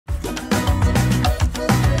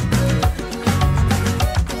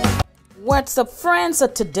What's up, friends? So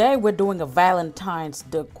today we're doing a Valentine's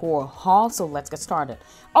decor haul, so let's get started.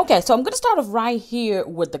 Okay, so I'm gonna start off right here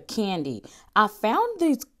with the candy. I found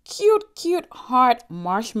these cute heart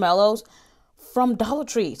marshmallows from Dollar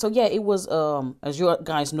Tree. So yeah, it was as you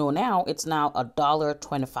guys know now, it's now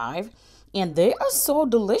 $1.25, and they are so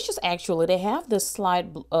delicious. Actually, they have this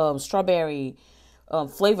slight strawberry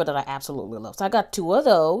flavor that I absolutely love. So I got two of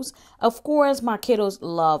those. Of course, my kiddos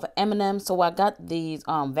love M&Ms, so I got these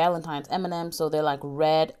Valentine's M&Ms. So they're like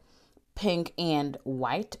red, pink, and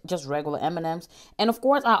white, just regular M&Ms. And of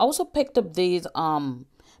course, I also picked up these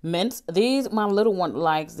mints. These, my little one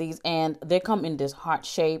likes these, and they come in this heart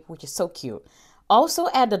shape, which is so cute. Also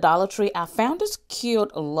at the Dollar Tree, I found this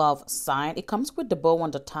cute love sign. It comes with the bow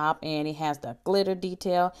on the top and it has the glitter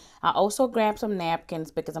detail. I also grabbed some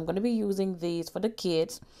napkins because I'm going to be using these for the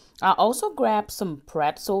kids. I also grabbed some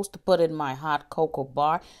pretzels to put in my hot cocoa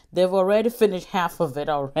bar. They've already finished half of it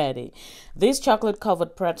already. These chocolate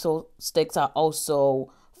covered pretzel sticks are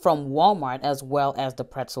also from Walmart, as well as the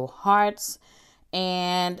pretzel hearts.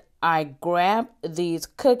 And I grabbed these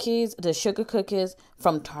cookies, the sugar cookies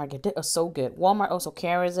from Target. They are so good. Walmart also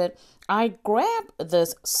carries it. I grabbed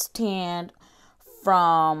this stand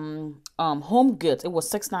from Home Goods. It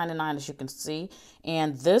was $6.99, as you can see.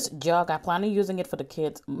 And this jug, I plan on using it for the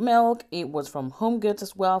kids' milk. It was from Home Goods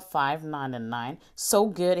as well, $5.99. So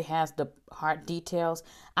good. It has the heart details.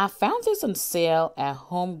 I found this on sale at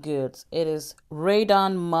Home Goods. It is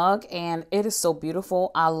Raydon mug, and it is so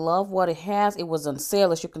beautiful. I love what it has. It was on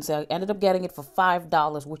sale, as you can see. I ended up getting it for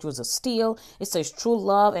 $5, which was a steal. It says True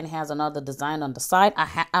Love and has another design on the side.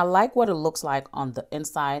 I like what it looks like on the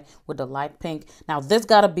inside with the light pink. Now, this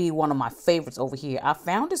got to be one of my favorites over here. I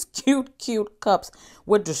found this cute cups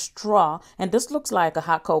with the straw, and this looks like a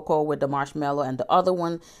hot cocoa with the marshmallow, and the other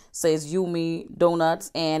one says Yumi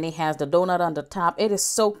Donuts, and it has the donut on the top. It is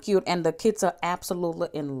so cute, and the kids are absolutely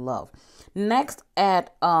in love. Next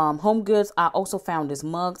at Home Goods, I also found these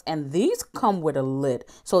mugs, and these come with a lid.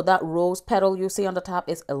 So that rose petal you see on the top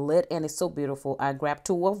is a lid, and it's so beautiful. I grabbed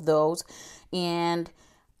two of those. And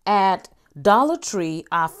at Dollar Tree,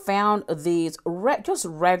 I found these just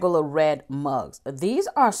regular red mugs. These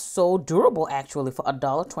are so durable, actually, for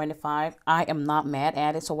 $1.25. I am not mad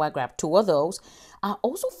at it, so I grabbed two of those. I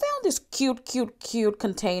also found these cute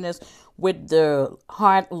containers with the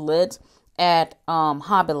heart lids at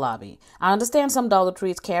Hobby Lobby. I understand some Dollar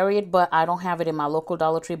Trees carry it, but I don't have it in my local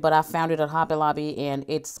Dollar Tree, but I found it at Hobby Lobby, and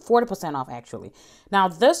it's 40% off, actually. Now,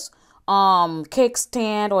 this cake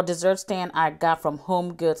stand or dessert stand I got from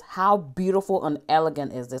Home Goods. How beautiful and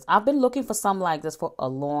elegant is this? I've been looking for something like this for a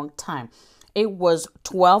long time. It was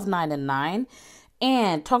 $12.99.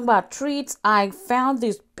 And talking about treats, I found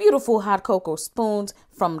these beautiful hot cocoa spoons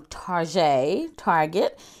from Target.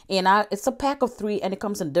 And it's a pack of 3, and it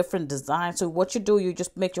comes in different designs. So what you do, you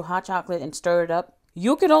just make your hot chocolate and stir it up.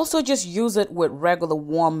 You can also just use it with regular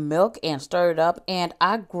warm milk and stir it up. And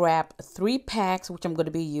I grabbed 3 packs, which I'm going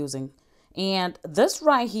to be using. And this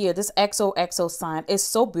right here, this XOXO sign is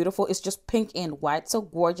so beautiful. It's just pink and white, so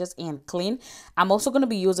gorgeous and clean. I'm also going to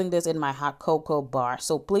be using this in my hot cocoa bar,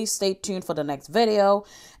 so please stay tuned for the next video.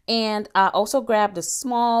 And I also grabbed this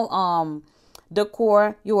small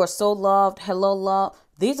decor, You Are So Loved, Hello Love.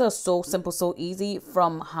 These are so simple, so easy,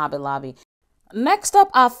 from Hobby Lobby. Next up,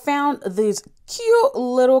 I found these cute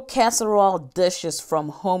little casserole dishes from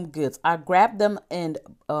Home Goods. I grabbed them in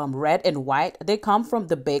red and white. They come from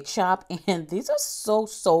the bake shop, and these are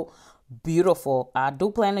so beautiful. I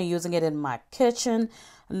do plan on using it in my kitchen.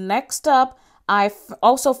 Next up, I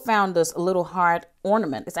also found this little heart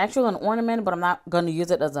ornament. It's actually an ornament, but I'm not going to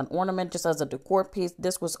use it as an ornament, just as a decor piece.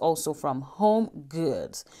 This was also from Home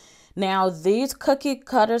Goods. Now, these cookie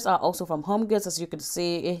cutters are also from Home Goods. As you can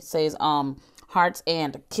see, it says hearts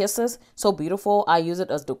and kisses. So beautiful. I use it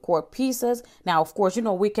as decor pieces. Now, of course, you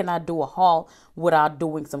know, we cannot do a haul without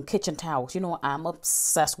doing some kitchen towels. You know, I'm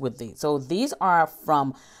obsessed with these. So these are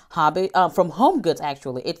from Home Goods,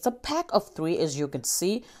 actually. It's a pack of 3, as you can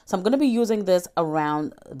see. So I'm going to be using this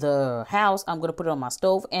around the house. I'm going to put it on my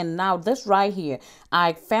stove. And now this right here,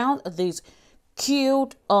 I found these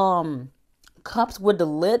cute cups with the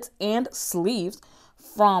lids and sleeves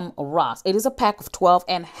from Ross. It is a pack of 12,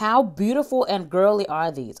 and how beautiful and girly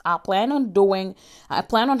are these? I plan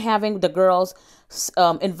on having the girls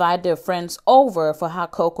invite their friends over for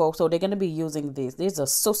hot cocoa, so they're going to be using these. These are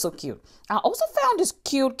so cute. I also found this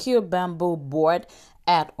cute bamboo board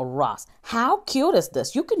at Ross. How cute is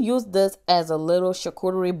this? You can use this as a little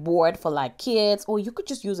charcuterie board for like kids, or you could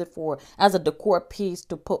just use it for as a decor piece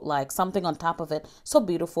to put like something on top of it. So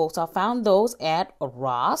beautiful. So I found those at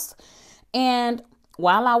Ross. And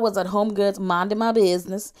while I was at Home Goods minding my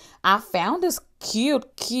business, I found this cute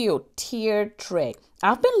tiered tray.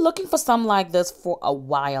 I've been looking for something like this for a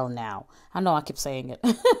while now. I know I keep saying it,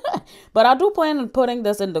 but I do plan on putting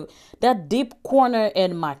this in that deep corner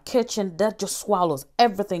in my kitchen that just swallows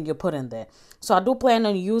everything you put in there. So I do plan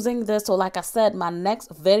on using this. So like I said, my next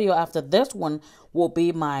video after this one will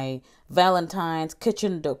be my Valentine's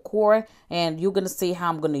kitchen decor, and you're going to see how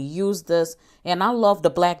I'm going to use this. And I love the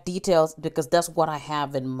black details because that's what I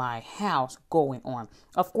have in my house going on.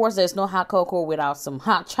 Of course, there's no hot cocoa without some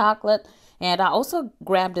hot chocolate. And I also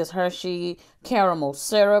grabbed this Hershey caramel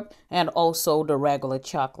syrup and also the regular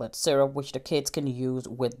chocolate syrup, which the kids can use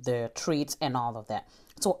with their treats and all of that.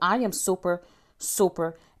 So I am super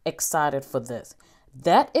excited for this.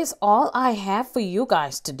 That is all I have for you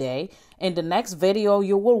guys today. In the next video,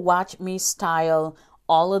 you will watch me style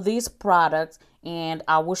all of these products, and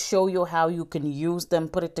I will show you how you can use them,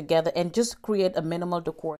 put it together, and just create a minimal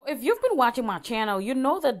decor. If you've been watching my channel, you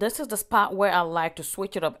know that this is the spot where I like to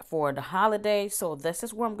switch it up for the holidays. So this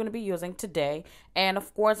is where I'm going to be using today. And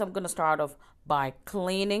of course, I'm going to start off by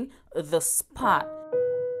cleaning the spot.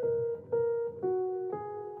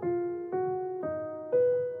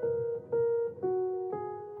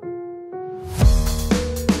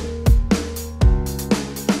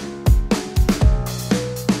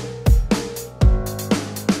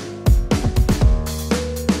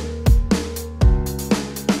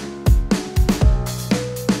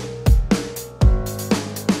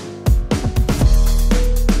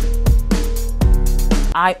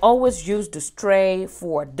 I always use this tray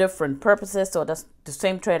for different purposes, so that's the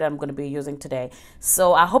same tray that I'm going to be using today.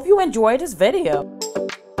 So I hope you enjoyed this video.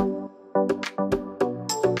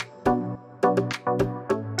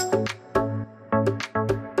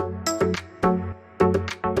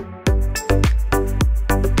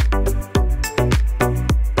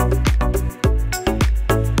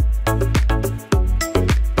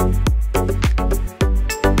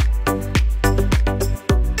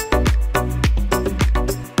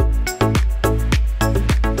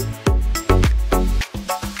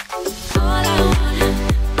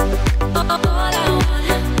 All I want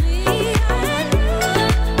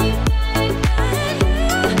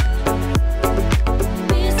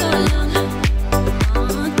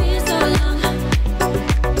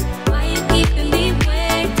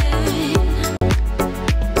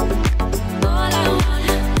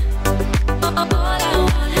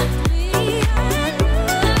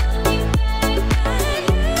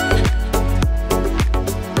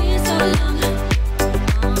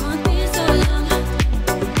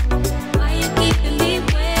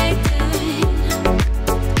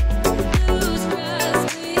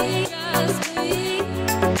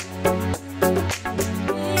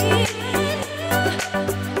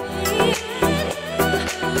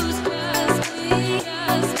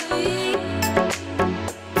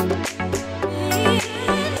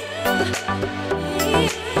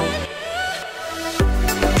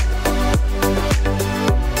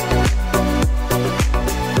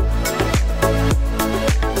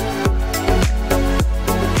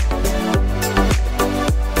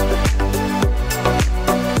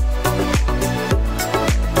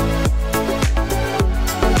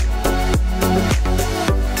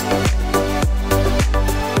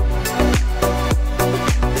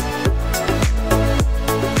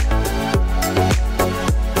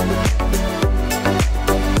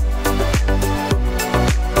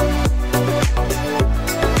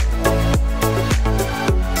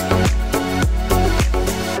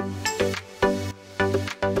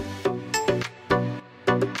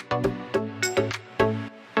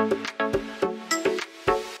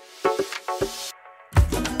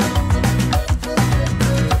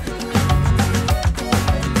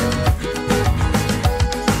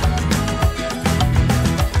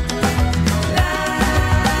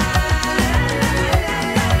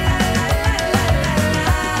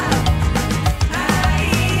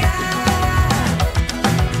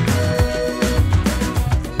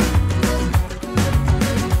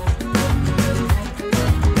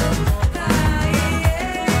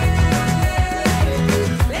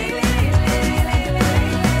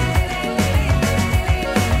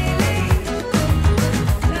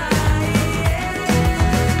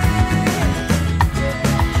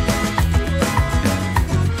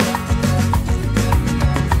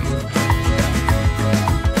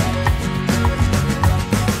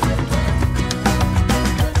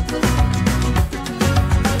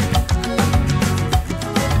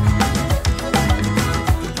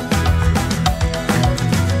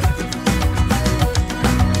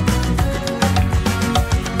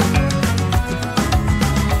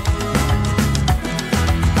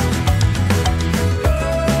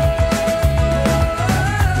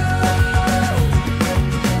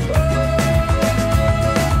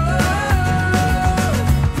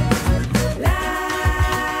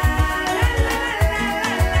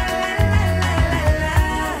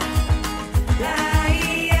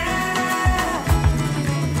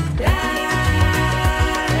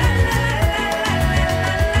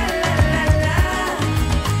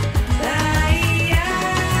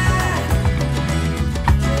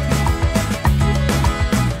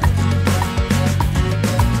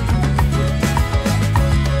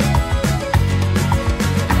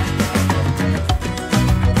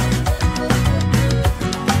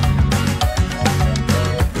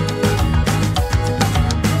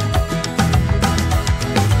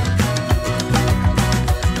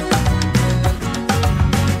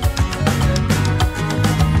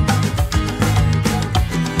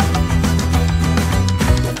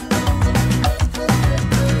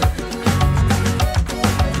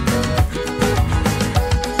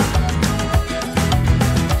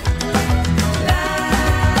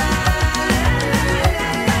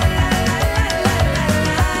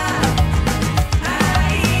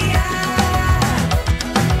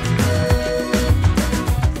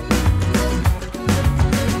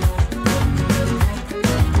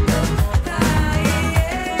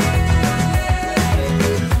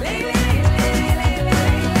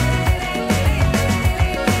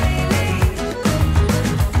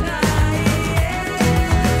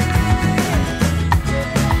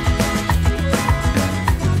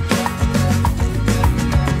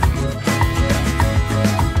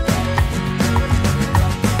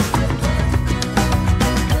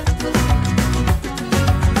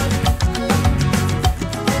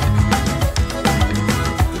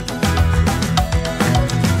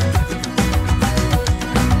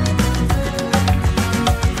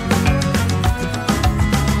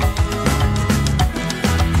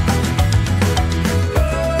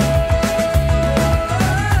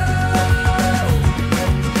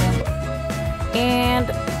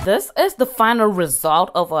This is the final result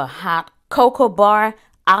of a hot cocoa bar.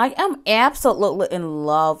 I am absolutely in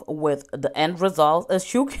love with the end result.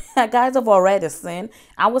 As you guys have already seen,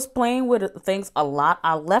 I was playing with things a lot.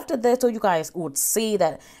 I left it there so you guys would see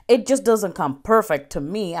that it just doesn't come perfect to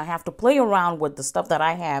me. I have to play around with the stuff that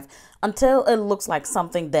I have until it looks like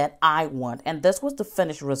something that I want. And this was the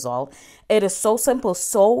finished result. It is so simple,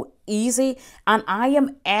 so easy, and I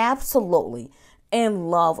am absolutely in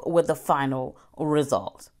love with the final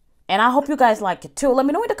result. And I hope you guys like it too. Let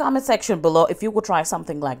me know in the comment section below if you would try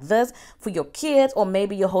something like this for your kids, or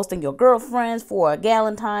maybe you're hosting your girlfriends for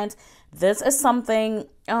Valentine's. This is something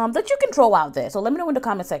that you can throw out there. So let me know in the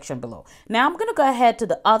comment section below. Now I'm going to go ahead to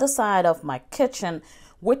the other side of my kitchen,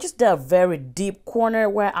 which is the very deep corner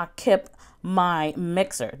where I kept my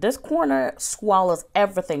mixer. This corner swallows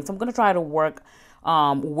everything. So I'm going to try to work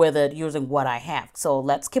with it using what I have. So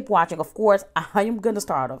let's keep watching. Of course, I am going to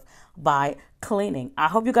start off by cleaning. I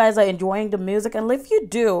hope you guys are enjoying the music, and if you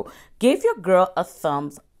do, give your girl a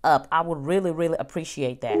thumbs up. I would really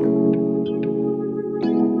appreciate that.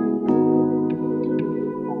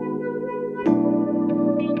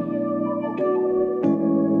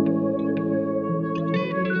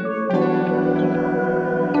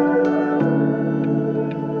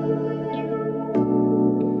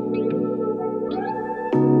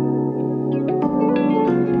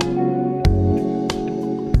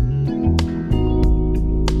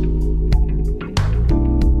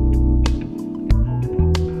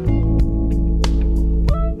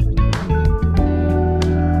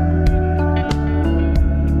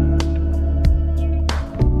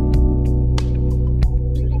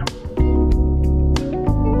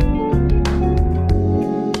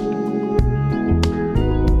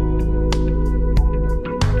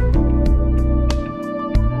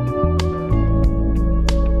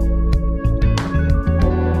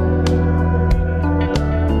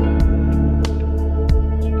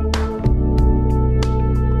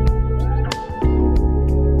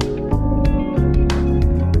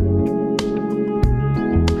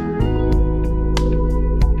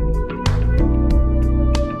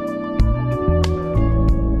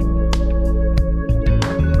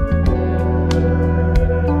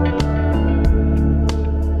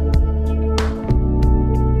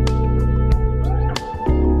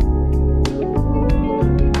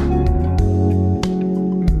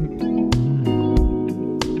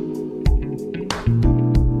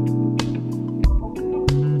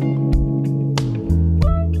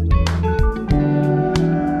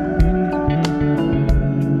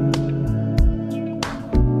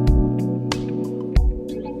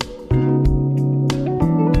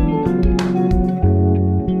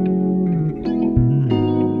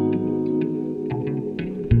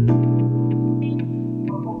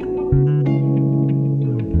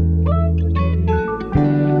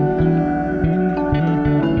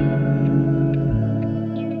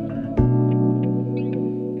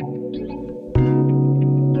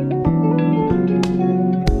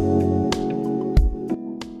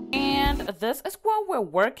 This is what we're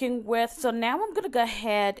working with. So now I'm gonna go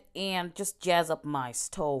ahead and just jazz up my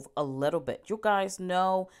stove a little bit. You guys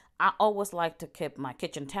know I always like to keep my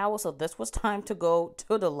kitchen towel, so this was time to go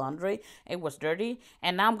to the laundry. It was dirty,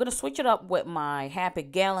 and now I'm gonna switch it up with my Happy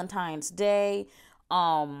Valentine's Day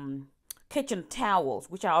kitchen towels,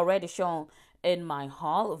 which I already shown in my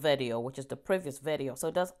haul video, which is the previous video.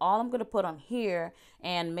 So that's all I'm gonna put on here,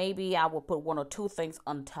 and maybe I will put one or two things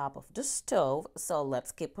on top of the stove. So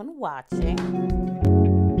let's keep on watching.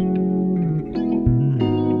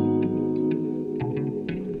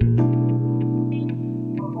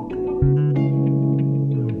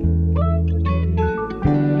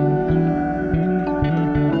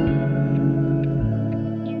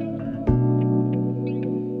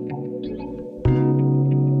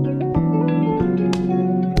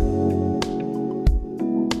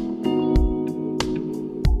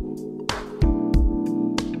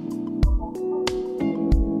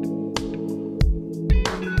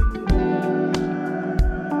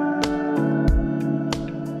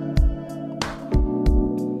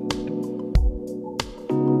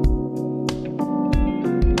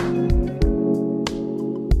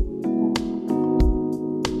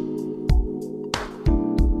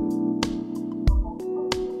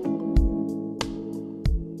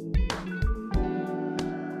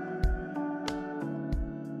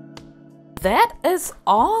 That is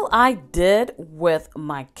all I did with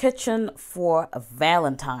my kitchen for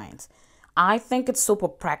Valentine's. I think it's super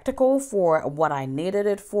practical for what I needed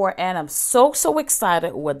it for, and I'm so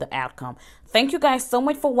excited with the outcome. Thank you guys so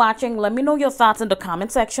much for watching. Let me know your thoughts in the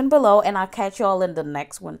comment section below, and I'll catch you all in the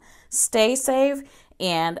next one. Stay safe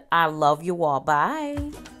And I love you all.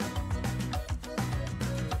 Bye.